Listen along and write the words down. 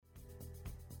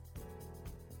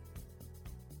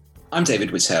I'm David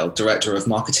Whittell, Director of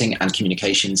Marketing and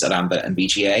Communications at Amber and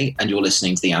BGA, and you're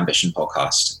listening to the Ambition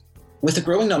podcast. With a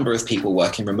growing number of people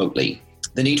working remotely,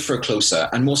 the need for a closer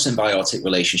and more symbiotic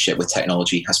relationship with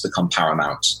technology has become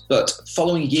paramount. But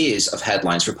following years of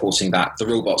headlines reporting that the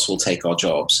robots will take our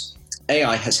jobs,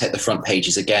 AI has hit the front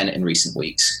pages again in recent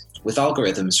weeks, with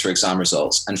algorithms for exam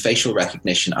results and facial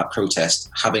recognition at protest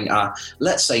having a,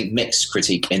 let's say, mixed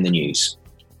critique in the news.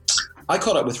 I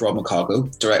caught up with Rob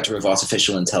McCargow, Director of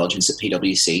Artificial Intelligence at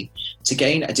PwC, to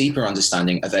gain a deeper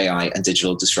understanding of AI and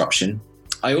digital disruption.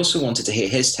 I also wanted to hear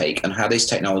his take on how these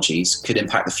technologies could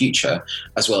impact the future,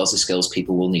 as well as the skills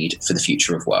people will need for the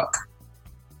future of work.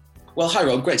 Well, hi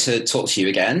Rob, great to talk to you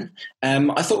again.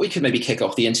 I thought we could maybe kick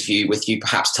off the interview with you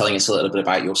perhaps telling us a little bit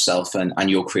about yourself and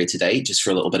your career to date, just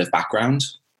for a little bit of background.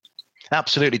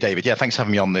 Absolutely, David. Yeah, thanks for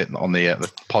having me on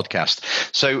the podcast.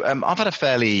 So I've had a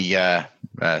fairly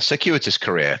circuitous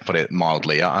career, put it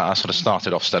mildly. I sort of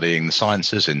started off studying the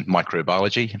sciences in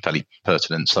microbiology, a fairly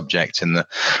pertinent subject in the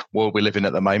world we live in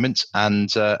at the moment, and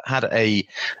had a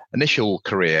initial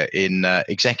career in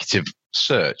executive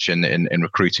search and in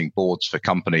recruiting boards for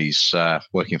companies,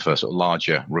 working for sort of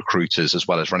larger recruiters, as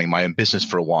well as running my own business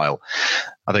for a while.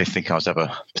 I don't think I was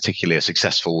ever particularly a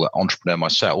successful entrepreneur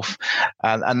myself.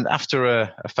 And after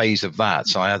a phase of that,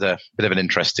 so I had a bit of an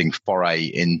interesting foray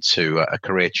into a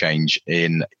career change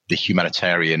in the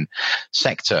humanitarian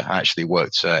sector. I actually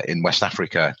worked in West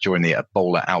Africa during the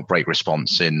Ebola outbreak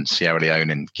response in Sierra Leone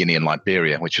and Guinea and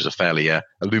Liberia, which was a fairly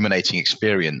illuminating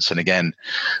experience. And again,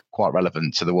 quite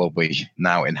relevant to the world we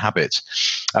now inhabit.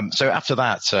 So after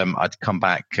that, I'd come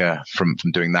back from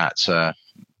doing that.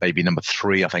 Baby number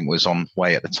 3, I think, was on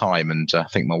way at the time. And I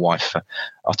think my wife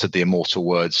uttered the immortal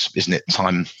words, "Isn't it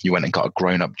time you went and got a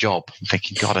grown-up job?" I'm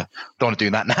thinking, God, I don't want to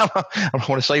do that now. I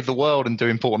want to save the world and do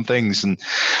important things. And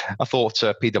I thought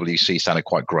PwC sounded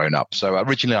quite grown up. So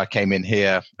originally I came in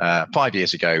here 5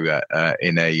 years ago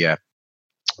in a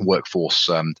workforce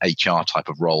HR type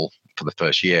of role for the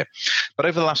first year. But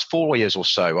over the last 4 years or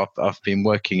so, I've been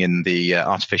working in the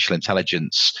artificial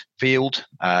intelligence field.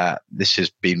 This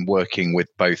has been working with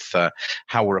both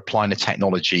how we're applying the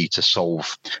technology to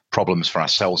solve problems for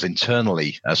ourselves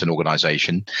internally as an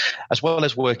organization, as well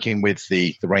as working with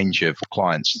the range of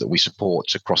clients that we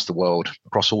support across the world,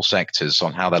 across all sectors,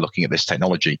 on how they're looking at this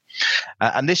technology.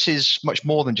 And this is much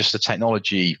more than just a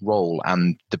technology role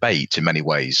and debate in many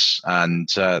ways. And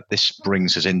this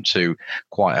brings us into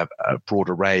quite a broad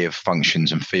array of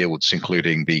functions and fields,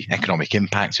 including the economic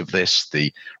impact of this,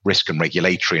 the risk and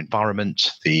regulatory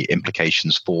environment, the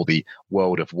implications for the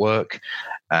world of work,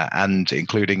 and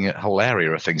including a whole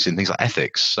area of things like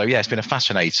ethics. So yeah, it's been a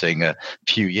fascinating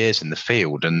few years in the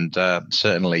field, and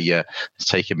certainly it's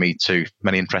taken me to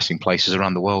many interesting places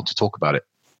around the world to talk about it.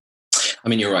 I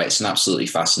mean, you're right. It's an absolutely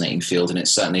fascinating field, and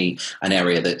it's certainly an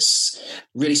area that's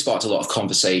really sparked a lot of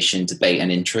conversation, debate,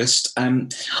 and interest.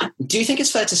 Do you think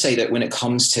it's fair to say that when it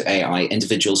comes to AI,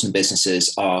 individuals and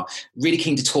businesses are really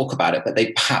keen to talk about it, but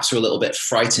they perhaps are a little bit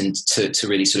frightened to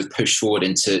really sort of push forward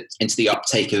into the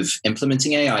uptake of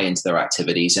implementing AI into their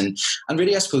activities? And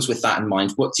really, I suppose with that in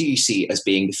mind, what do you see as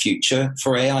being the future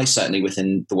for AI, certainly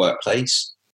within the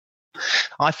workplace?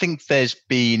 I think there's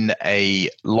been a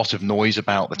lot of noise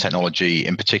about the technology,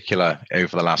 in particular,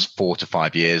 over the last 4 to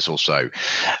 5 years or so.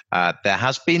 There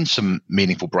has been some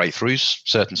meaningful breakthroughs.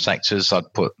 Certain sectors,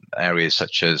 I'd put areas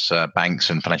such as banks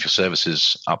and financial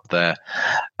services up there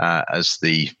as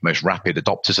the most rapid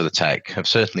adopters of the tech, have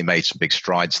certainly made some big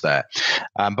strides there.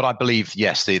 But I believe,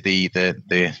 yes, the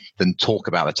talk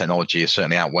about the technology has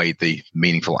certainly outweighed the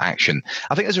meaningful action.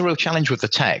 I think there's a real challenge with the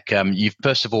tech.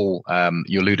 First of all,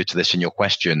 you alluded to this in your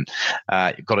question.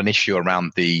 You've got an issue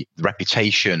around the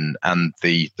reputation and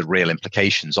the real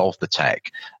implications of the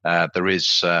tech. There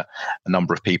is a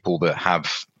number of people that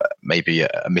have maybe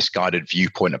a misguided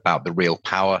viewpoint about the real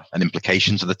power and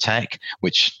implications of the tech,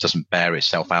 which doesn't bear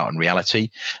itself out in reality.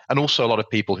 And also a lot of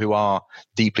people who are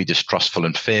deeply distrustful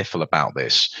and fearful about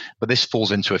this. But this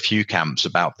falls into a few camps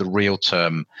about the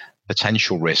real-term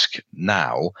potential risk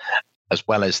now, as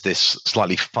well as this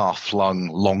slightly far-flung,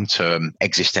 long-term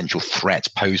existential threat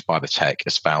posed by the tech,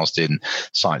 espoused in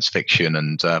science fiction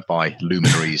and by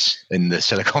luminaries in the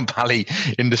Silicon Valley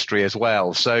industry as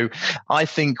well. So I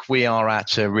think we are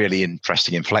at a really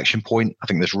interesting inflection point. I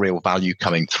think there's real value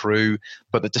coming through,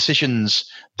 but the decisions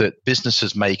that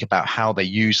businesses make about how they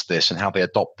use this and how they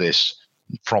adopt this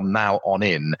from now on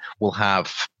in will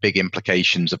have big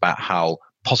implications about how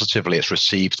positively it's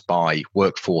received by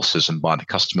workforces and by the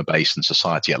customer base and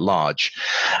society at large,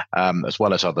 as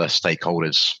well as other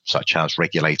stakeholders such as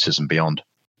regulators and beyond.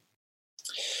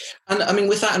 And I mean,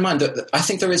 with that in mind, I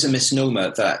think there is a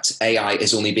misnomer that AI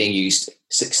is only being used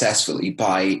successfully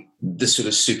by the sort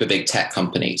of super big tech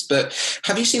companies. But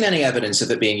have you seen any evidence of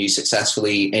it being used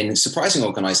successfully in surprising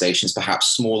organizations, perhaps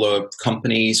smaller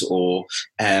companies or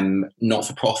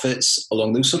not-for-profits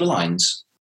along those sort of lines?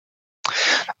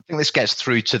 I think this gets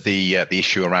through to the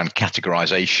issue around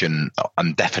categorization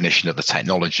and definition of the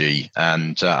technology,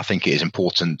 and I think it is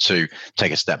important to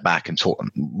take a step back and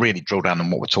really drill down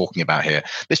on what we're talking about here.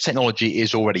 This technology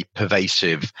is already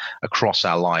pervasive across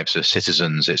our lives as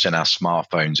citizens. It's in our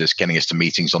smartphones. It's getting us to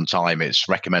meetings on time. It's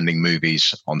recommending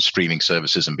movies on streaming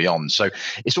services and beyond. So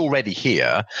it's already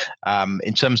here.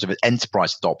 In terms of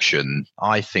enterprise adoption,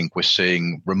 I think we're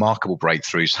seeing remarkable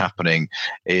breakthroughs happening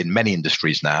in many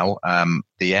industries now.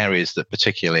 The areas that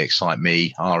particularly excite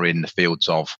me are in the fields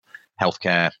of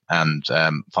healthcare and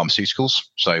pharmaceuticals.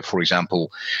 So, for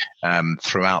example,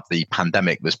 throughout the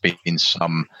pandemic, there's been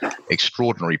some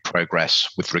extraordinary progress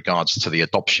with regards to the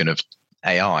adoption of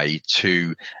AI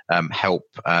to help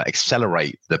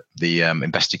accelerate the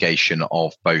investigation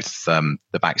of both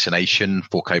the vaccination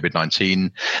for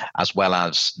COVID-19 as well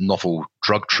as novel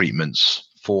drug treatments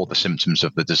for the symptoms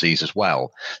of the disease as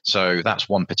well. So that's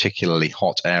one particularly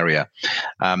hot area.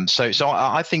 So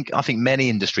I think many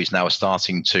industries now are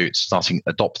starting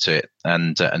adopt it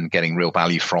and getting real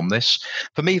value from this.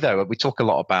 For me, though, we talk a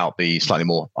lot about the slightly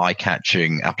more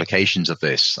eye-catching applications of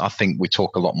this. I think we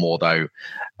talk a lot more, though,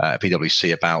 at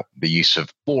PwC about the use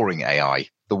of boring AI.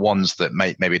 The ones that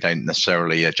maybe don't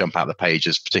necessarily jump out the page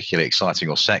as particularly exciting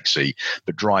or sexy,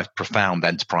 but drive profound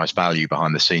enterprise value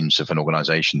behind the scenes of an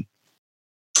organization.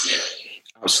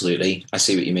 Absolutely. I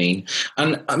see what you mean.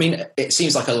 And I mean, it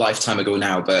seems like a lifetime ago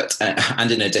now, but and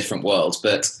in a different world.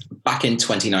 But back in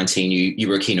 2019, you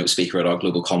were a keynote speaker at our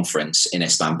global conference in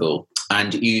Istanbul,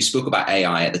 and you spoke about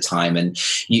AI at the time. And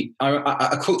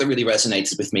a quote that really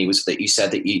resonated with me was that you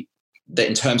said that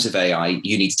in terms of AI,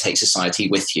 you need to take society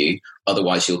with you.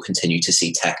 Otherwise, you'll continue to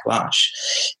see techlash.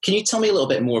 Can you tell me a little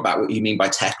bit more about what you mean by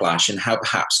techlash and how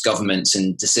perhaps governments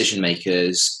and decision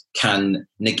makers can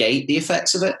negate the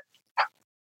effects of it?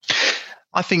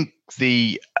 I think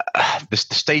the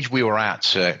stage we were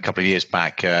at a couple of years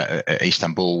back at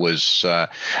Istanbul was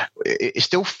it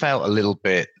still felt a little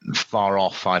bit far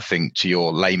off, I think, to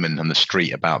your layman on the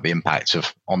street about the impact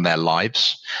on their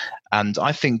lives. And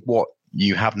I think what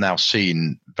you have now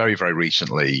seen very, very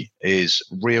recently is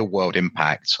real world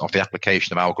impact of the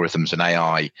application of algorithms and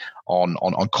AI on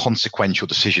consequential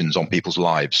decisions on people's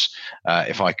lives.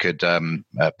 If I could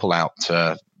pull out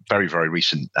very, very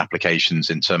recent applications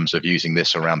in terms of using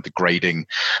this around the grading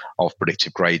of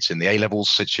predictive grades in the A-levels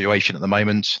situation at the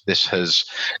moment. This has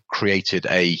created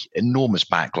a enormous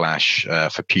backlash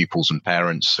for pupils and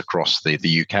parents across the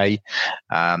UK.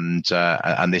 And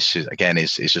this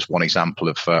is just one example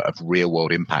of real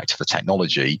world impact of the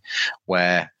technology,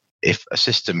 where if a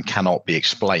system cannot be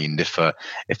explained, if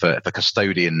a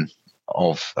custodian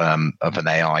of an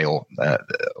AI or a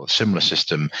similar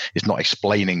system is not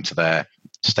explaining to their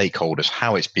stakeholders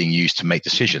how it's being used to make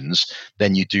decisions,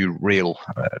 then you do real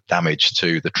damage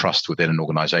to the trust within an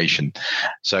organization.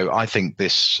 So I think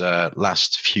this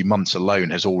last few months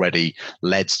alone has already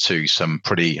led to some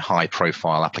pretty high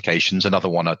profile applications. Another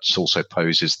one I'd also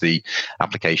pose is the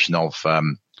application of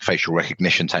facial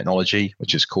recognition technology,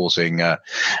 which is causing a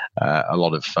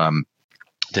lot of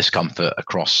discomfort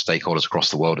across stakeholders across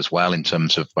the world as well, in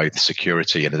terms of both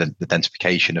security and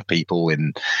identification of people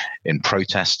in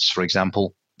protests, for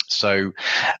example. So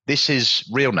this is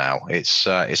real now. It's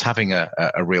having a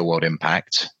real world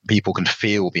impact. People can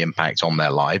feel the impact on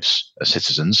their lives as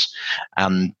citizens,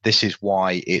 and this is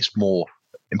why it's more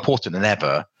important than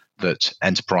ever that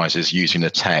enterprises using the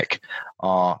tech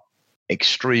are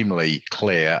extremely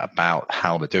clear about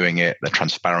how they're doing it. They're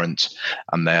transparent,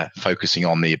 and they're focusing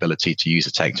on the ability to use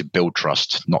the tech to build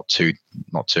trust, not to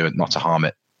harm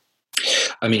it.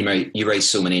 I mean, you raised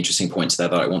so many interesting points there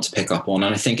that I want to pick up on.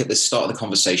 And I think at the start of the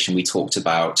conversation, we talked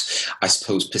about, I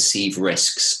suppose, perceived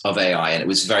risks of AI. And it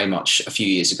was very much a few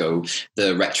years ago,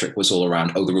 the rhetoric was all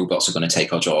around, the robots are going to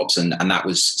take our jobs. And that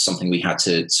was something we had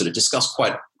to sort of discuss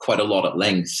quite a lot at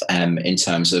length in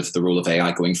terms of the role of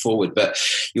AI going forward. But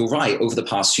you're right, over the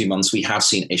past few months, we have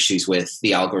seen issues with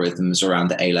the algorithms around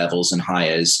the A-levels and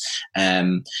hires.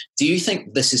 Do you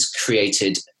think this has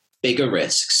created bigger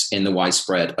risks in the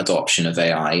widespread adoption of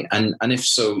AI? And if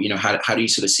so, how do you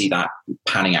sort of see that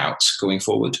panning out going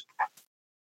forward?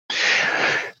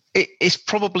 It's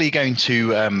probably going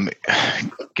to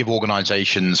give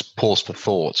organisations pause for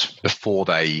thought before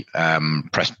they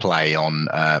press play on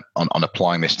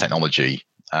applying this technology.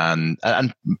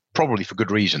 and probably for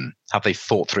good reason. Have they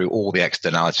thought through all the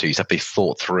externalities? Have they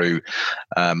thought through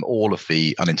all of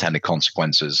the unintended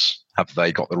consequences? Have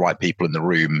they got the right people in the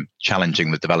room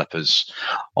challenging the developers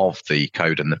of the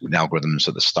code and the algorithms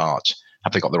at the start?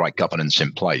 Have they got the right governance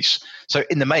in place? So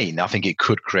in the main, I think it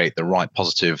could create the right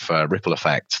positive ripple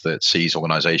effect that sees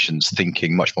organizations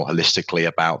thinking much more holistically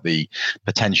about the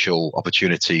potential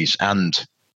opportunities and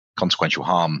consequential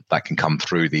harm that can come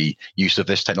through the use of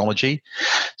this technology.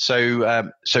 So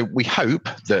we hope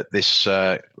that this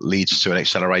leads to an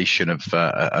acceleration of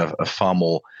far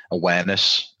more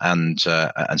awareness and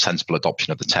sensible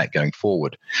adoption of the tech going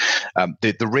forward.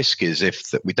 The risk is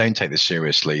if that we don't take this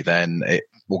seriously, then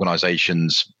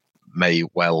organizations may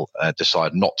well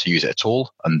decide not to use it at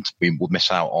all, and we will miss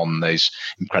out on those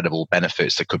incredible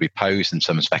benefits that could be posed in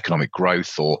terms of economic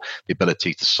growth or the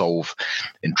ability to solve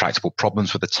intractable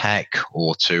problems with the tech,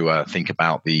 or to think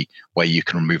about the way you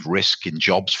can remove risk in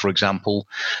jobs, for example.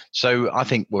 So I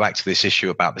think we're back to this issue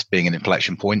about this being an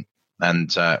inflection point.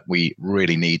 And we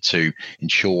really need to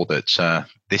ensure that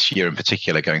this year in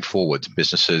particular going forward,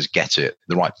 businesses get it.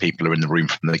 The right people are in the room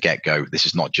from the get-go. This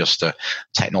is not just a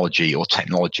technology or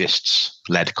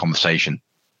technologists-led conversation.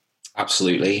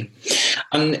 Absolutely.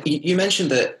 And you mentioned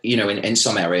that, in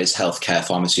some areas, healthcare,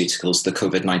 pharmaceuticals, the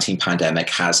COVID-19 pandemic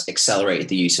has accelerated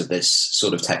the use of this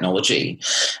sort of technology.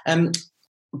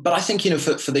 But I think,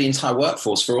 for the entire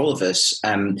workforce, for all of us,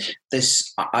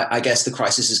 I guess the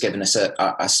crisis has given us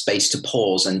a space to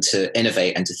pause and to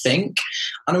innovate and to think.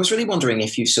 And I was really wondering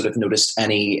if you sort of noticed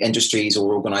any industries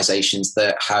or organizations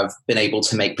that have been able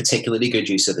to make particularly good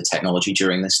use of the technology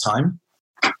during this time.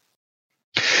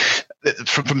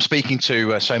 From speaking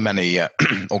to so many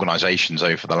organizations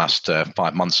over the last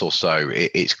 5 months or so,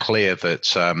 it's clear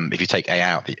that if you take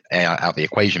AI out the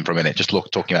equation for a minute, just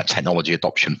talking about technology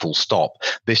adoption full stop,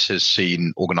 this has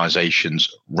seen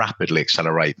organizations rapidly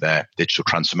accelerate their digital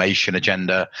transformation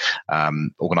agenda.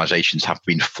 Organizations have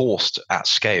been forced at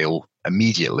scale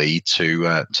immediately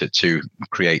to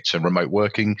create remote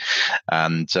working,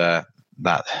 and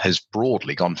that has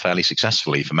broadly gone fairly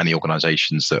successfully for many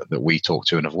organizations that we talk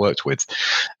to and have worked with.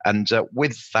 And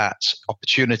with that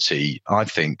opportunity, I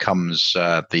think, comes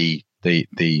the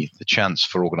chance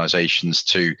for organizations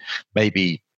to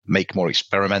maybe make more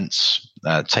experiments,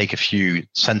 take a few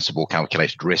sensible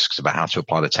calculated risks about how to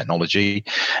apply the technology,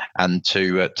 and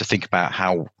to think about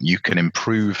how you can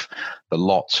improve the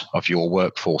lot of your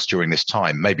workforce during this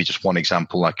time. Maybe just one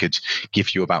example I could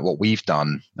give you about what we've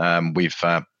done. We've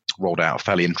rolled out a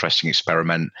fairly interesting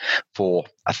experiment for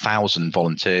 1,000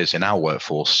 volunteers in our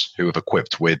workforce who have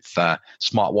equipped with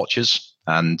smartwatches.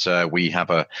 And we have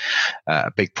a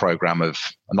big program of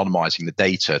anonymizing the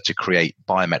data to create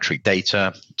biometric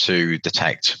data to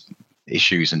detect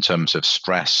issues in terms of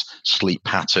stress, sleep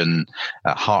pattern,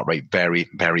 heart rate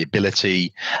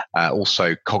variability,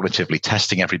 also cognitively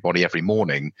testing everybody every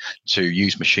morning to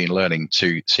use machine learning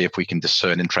to see if we can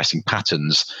discern interesting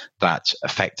patterns that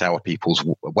affect our people's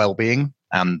well-being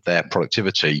and their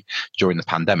productivity during the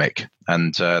pandemic.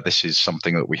 And this is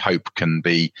something that we hope can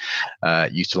be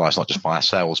utilized not just by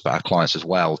ourselves, but our clients as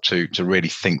well, to really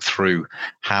think through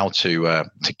how to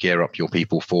gear up your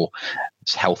people for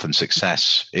health and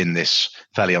success in this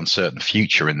fairly uncertain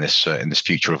future, in this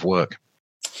future of work.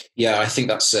 Yeah, I think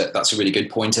that's a really good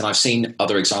point. And I've seen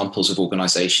other examples of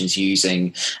organizations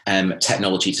using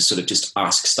technology to sort of just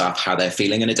ask staff how they're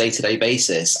feeling on a day-to-day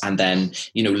basis, and then,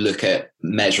 look at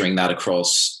measuring that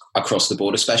across the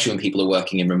board, especially when people are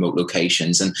working in remote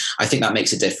locations. And I think that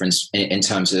makes a difference in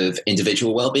terms of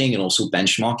individual well-being and also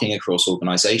benchmarking across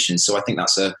organizations. So I think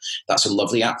that's a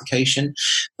lovely application.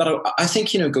 But I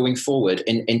think, going forward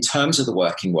in terms of the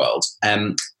working world,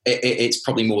 it's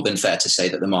probably more than fair to say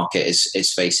that the market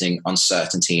is facing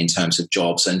uncertainty in terms of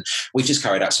jobs. And we've just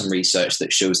carried out some research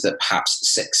that shows that perhaps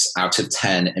 6 out of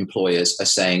 10 employers are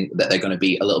saying that they're going to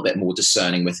be a little bit more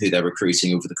discerning with who they're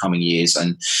recruiting over the coming years.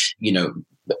 And,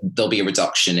 there'll be a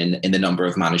reduction in the number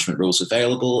of management roles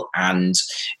available, and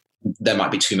there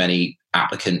might be too many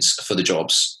applicants for the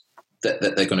jobs that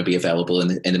they're going to be available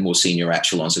in the more senior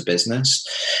echelons of business.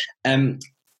 And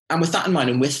with that in mind,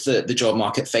 and with the job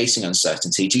market facing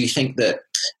uncertainty, do you think that,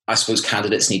 I suppose,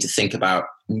 candidates need to think about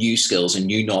new skills and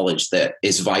new knowledge that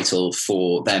is vital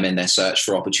for them in their search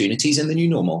for opportunities in the new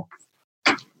normal?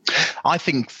 I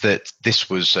think that this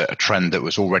was a trend that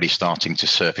was already starting to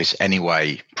surface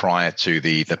anyway prior to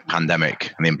the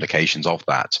pandemic and the implications of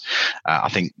that. I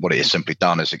think what it has simply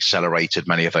done is accelerated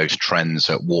many of those trends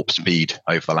at warp speed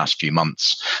over the last few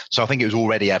months. So I think it was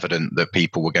already evident that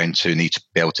people were going to need to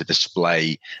be able to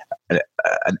display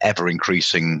an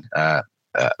ever-increasing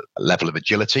level of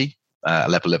agility a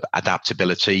level of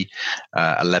adaptability,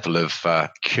 a level of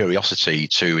curiosity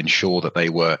to ensure that they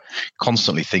were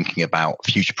constantly thinking about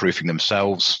future-proofing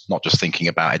themselves, not just thinking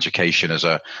about education as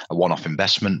a one-off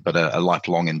investment, but a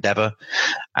lifelong endeavor,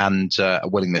 and a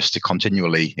willingness to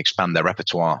continually expand their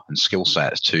repertoire and skill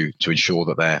sets to ensure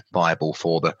that they're viable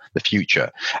for the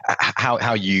future.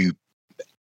 How you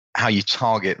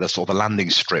target the sort of the landing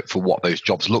strip for what those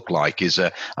jobs look like is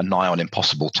a nigh on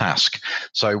impossible task.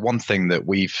 So one thing that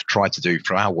we've tried to do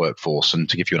for our workforce, and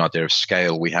to give you an idea of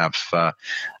scale, we have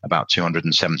about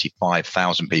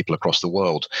 275,000 people across the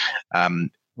world,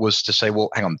 was to say, well,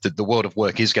 hang on, the world of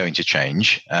work is going to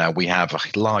change. We have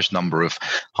a large number of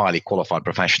highly qualified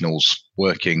professionals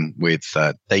working with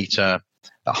data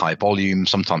at high volume,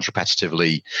 sometimes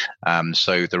repetitively.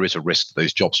 So there is a risk that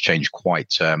those jobs change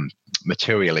quite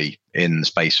materially in the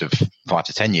space of 5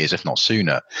 to 10 years, if not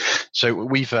sooner. So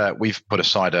we've put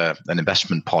aside an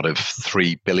investment pot of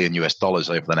 $3 billion over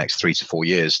the next 3 to 4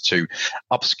 years to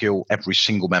upskill every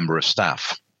single member of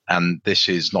staff. And this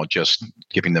is not just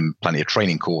giving them plenty of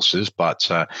training courses, but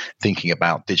thinking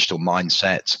about digital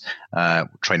mindset,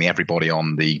 training everybody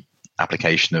on the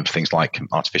application of things like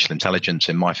artificial intelligence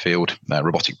in my field,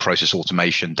 robotic process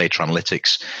automation, data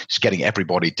analytics, just getting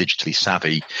everybody digitally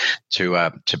savvy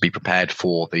to be prepared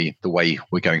for the way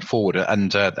we're going forward.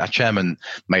 And our chairman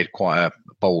made quite a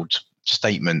bold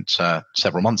statement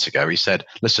several months ago. He said,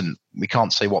 listen, we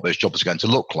can't say what those jobs are going to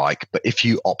look like, but if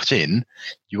you opt in,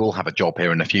 you will have a job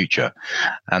here in the future.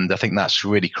 And I think that's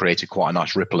really created quite a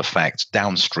nice ripple effect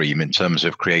downstream in terms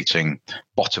of creating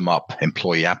bottom-up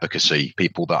employee advocacy,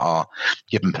 people that are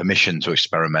given permission to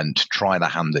experiment, try their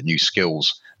hand at new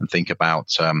skills, and think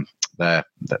about their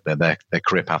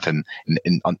career path in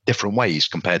different ways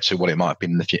compared to what it might have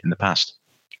been in the past.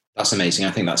 That's amazing.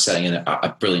 I think that's setting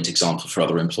a brilliant example for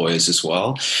other employers as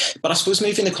well. But I suppose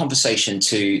moving the conversation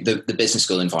to the business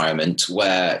school environment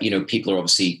where, people are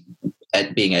obviously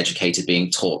being educated, being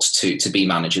taught to be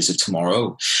managers of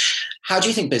tomorrow. How do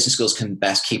you think business schools can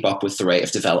best keep up with the rate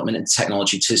of development in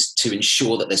technology to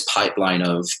ensure that this pipeline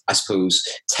of, I suppose,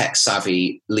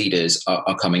 tech-savvy leaders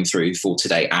are coming through for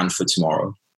today and for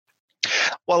tomorrow?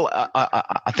 Well,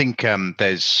 I think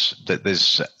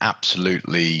there's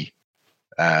absolutely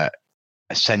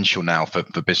essential now for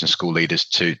business school leaders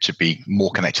to be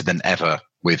more connected than ever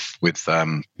with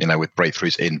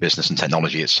breakthroughs in business and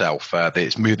technology itself.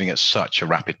 It's moving at such a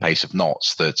rapid pace of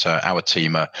knots that our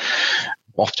team are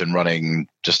often running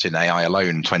just in AI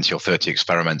alone 20 or 30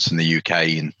 experiments in the UK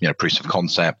and proofs of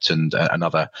concept and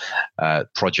other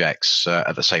projects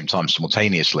at the same time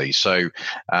simultaneously. So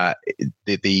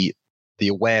the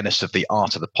awareness of the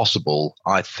art of the possible,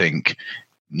 I think,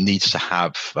 needs to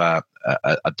have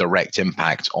a direct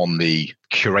impact on the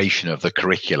curation of the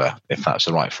curricula, if that's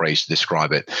the right phrase to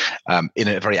describe it, in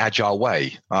a very agile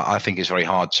way. I think it's very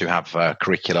hard to have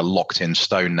curricula locked in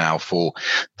stone now for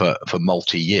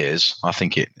multi-years. I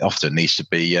think it often needs to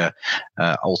be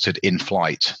altered in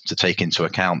flight to take into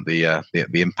account the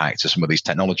impact of some of these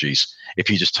technologies. If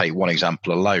you just take one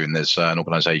example alone, there's an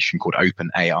organization called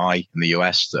OpenAI in the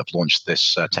US that have launched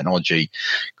this technology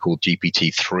called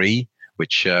GPT-3,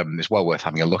 which is well worth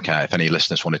having a look at if any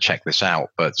listeners want to check this out.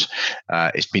 But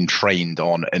it's been trained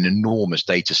on an enormous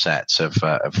data set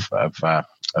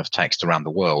of text around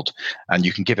the world, and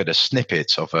you can give it a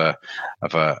snippet of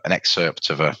an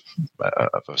excerpt of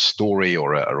a story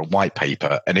or a white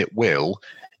paper, and it will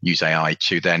use AI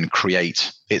to then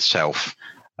create itself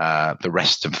the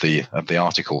rest of the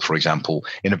article, for example,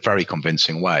 in a very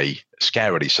convincing way,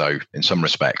 scarily so in some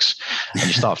respects. And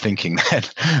you start thinking then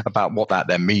about what that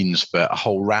then means for a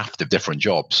whole raft of different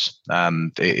jobs.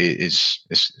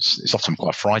 It's often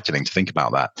quite frightening to think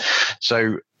about that.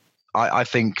 So I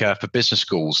think for business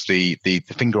schools, the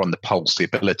finger on the pulse, the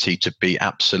ability to be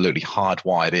absolutely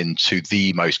hardwired into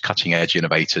the most cutting edge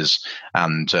innovators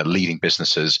and leading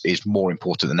businesses is more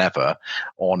important than ever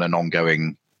on an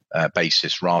ongoing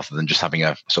basis, rather than just having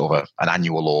a sort of an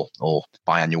annual or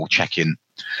biannual check-in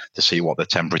to see what the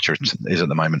temperature is at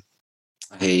the moment.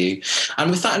 I hear you.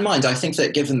 And with that in mind, I think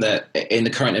that given that in the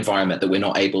current environment that we're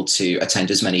not able to attend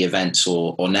as many events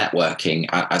or networking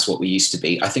as what we used to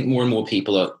be, I think more and more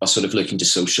people are sort of looking to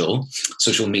social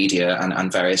media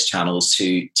and various channels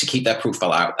to keep their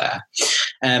profile out there.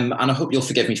 And I hope you'll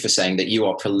forgive me for saying that you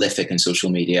are prolific in social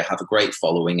media, have a great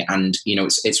following, and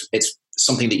it's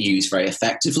something that you use very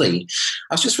effectively.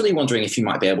 I was just really wondering if you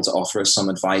might be able to offer us some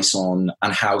advice on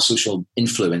how social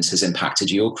influence has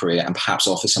impacted your career, and perhaps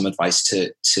offer some advice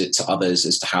to others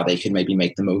as to how they can maybe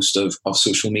make the most of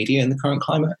social media in the current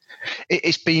climate.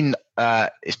 It's been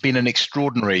an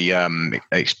extraordinary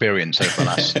experience over the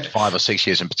last 5 or 6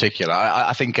 years in particular.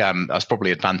 I think I was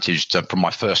probably advantaged from my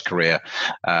first career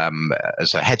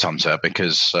as a headhunter,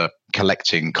 because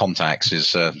collecting contacts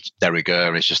is de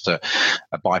rigueur, is just a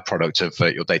byproduct of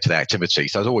your day-to-day activity.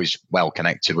 So I was always well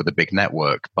connected with a big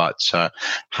network, but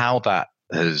how that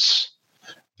has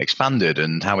expanded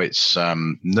and how it's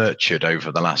nurtured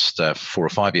over the last 4 or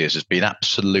 5 years has been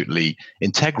absolutely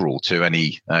integral to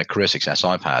any career success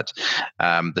I've had.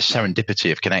 The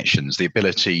serendipity of connections, the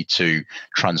ability to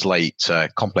translate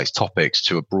complex topics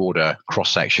to a broader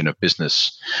cross-section of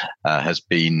business has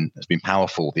been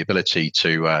powerful. The ability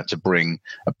to bring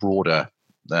a broader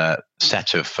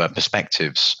set of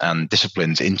perspectives and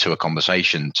disciplines into a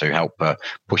conversation to help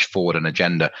push forward an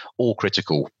agenda, all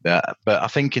critical. But I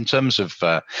think in terms of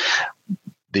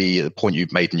the point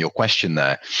you've made in your question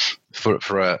there,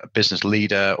 for a business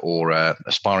leader or a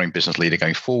aspiring business leader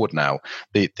going forward now,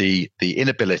 the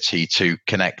inability to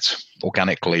connect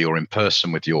organically or in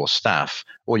person with your staff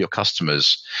or your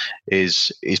customers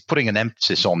is putting an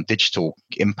emphasis on digital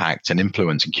impact and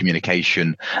influence and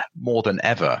communication more than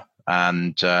ever.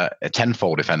 And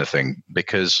tenfold, if anything,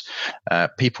 because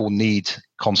people need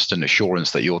constant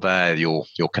assurance that you're there, you're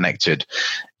connected.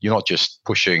 You're not just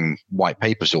pushing white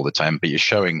papers all the time, but you're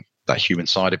showing that human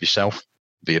side of yourself.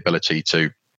 The ability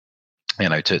to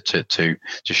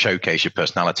showcase your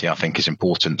personality, I think, is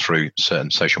important through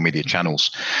certain social media channels.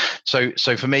 So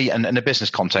for me, and in a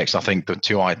business context, I think the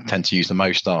two I tend to use the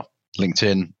most are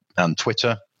LinkedIn and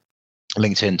Twitter.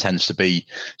 LinkedIn tends to be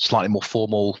slightly more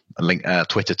formal.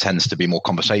 Twitter tends to be more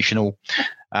conversational,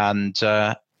 and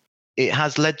it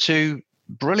has led to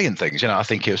brilliant things. I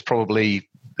think it was probably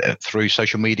through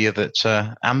social media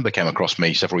that Amber came across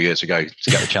me several years ago to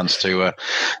get the chance to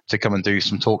come and do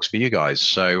some talks for you guys.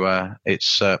 So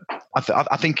it's I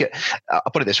think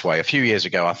I'll put it this way: a few years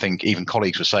ago, I think even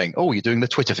colleagues were saying, "Oh, you're doing the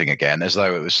Twitter thing again," as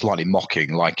though it was slightly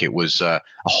mocking, like it was a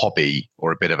hobby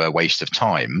or a bit of a waste of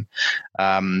time.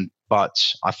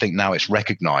 But I think now it's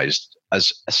recognized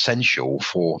as essential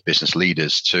for business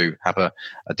leaders to have a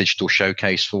digital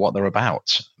showcase for what they're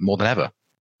about more than ever.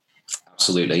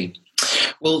 Absolutely.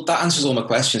 Well, that answers all my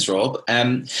questions, Rob.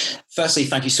 Firstly,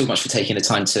 thank you so much for taking the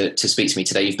time to speak to me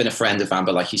today. You've been a friend of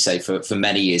Amber, like you say, for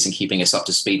many years, and keeping us up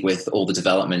to speed with all the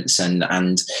developments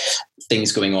and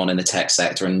things going on in the tech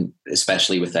sector, and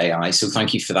especially with AI. So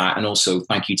thank you for that. And also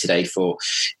thank you today for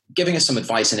giving us some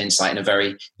advice and insight in a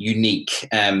very unique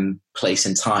place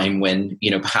and time when,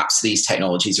 perhaps these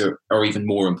technologies are even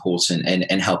more important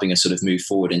in helping us sort of move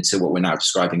forward into what we're now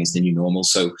describing as the new normal.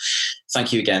 So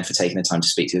thank you again for taking the time to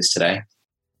speak to us today.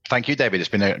 Thank you, David. It's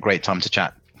been a great time to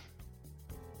chat.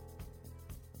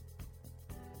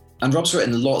 And Rob's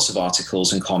written lots of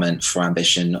articles and comment for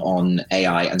Ambition on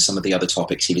AI and some of the other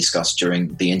topics he discussed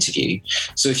during the interview.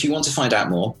 So if you want to find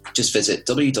out more, just visit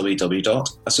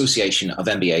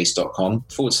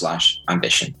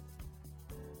www.associationofmbas.com/ambition.